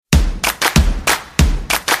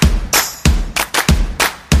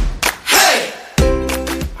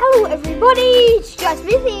everybody, it's just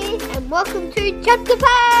Missy and welcome to Chapter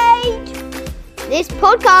Page. This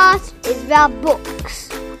podcast is about books.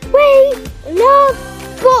 We love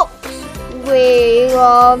books. We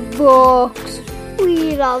love books.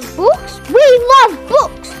 We love books. We love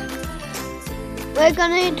books. We're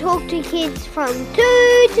going to talk to kids from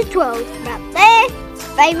 2 to 12 about their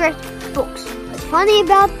favourite books. What's funny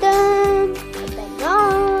about them, what they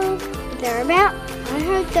love, what they're about. I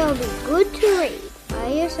hope they'll be good to read by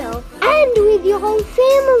yourself and with your whole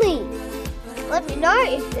family. Let me know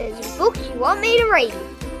if there's a book you want me to read.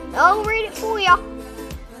 I'll read it for you.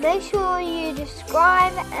 Make sure you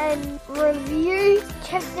subscribe and review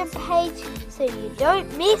Chapter Page so you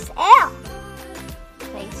don't miss out.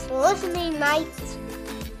 Thanks for listening, mates.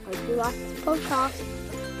 Hope you like this podcast.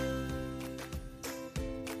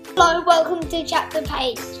 Hello, welcome to Chapter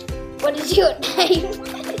Page. What is your name?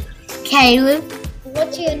 Caleb.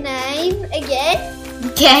 What's your name again?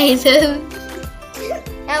 Caleb.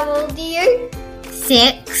 How old are you?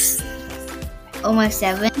 6. Almost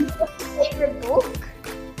 7. What's your favourite book?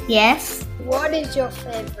 Yes. What is your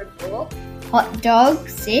favourite book? Hot Dog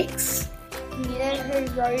 6. You know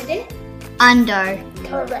who wrote it? Undo.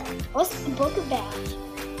 Correct. What's the book about?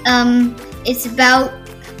 It's about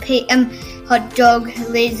Hot Dog,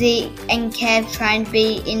 Lizzie, and Kev trying to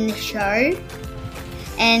be in the show,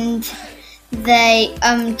 and they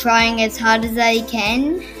trying as hard as they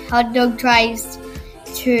can. Hot Dog tries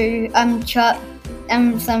to chop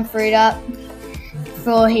some fruit up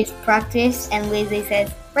for his practice, and Lizzie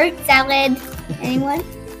says, "Fruit salad." Anyone?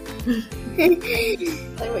 Say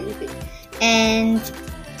what you think. And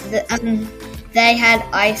they had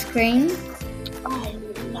ice cream. I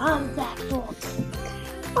love that book.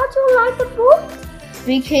 Why do you like the book?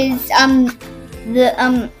 Because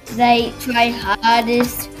they try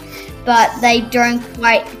hardest, but they don't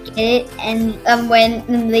quite get it. And when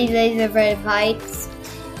Lizzie fights,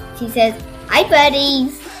 she says, "Hi,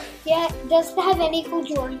 buddies." Yeah, does it have any cool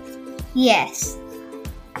drawings? Yes,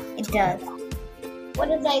 it does. What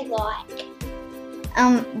do they like?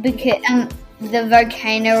 Because the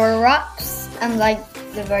volcano erupts, and like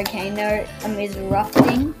the volcano is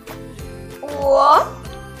erupting, What?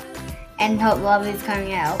 and hot lava is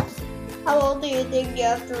coming out. How old do you think you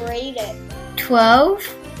have to read it? 12.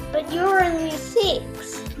 But you're only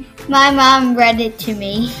 6. My mom read it to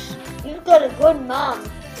me. You've got a good mum.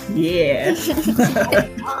 Yeah.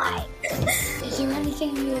 Hi. Is there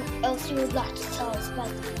anything else you would like to tell us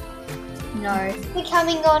about? No. We're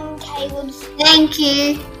coming on Caleb's. Thank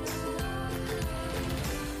you.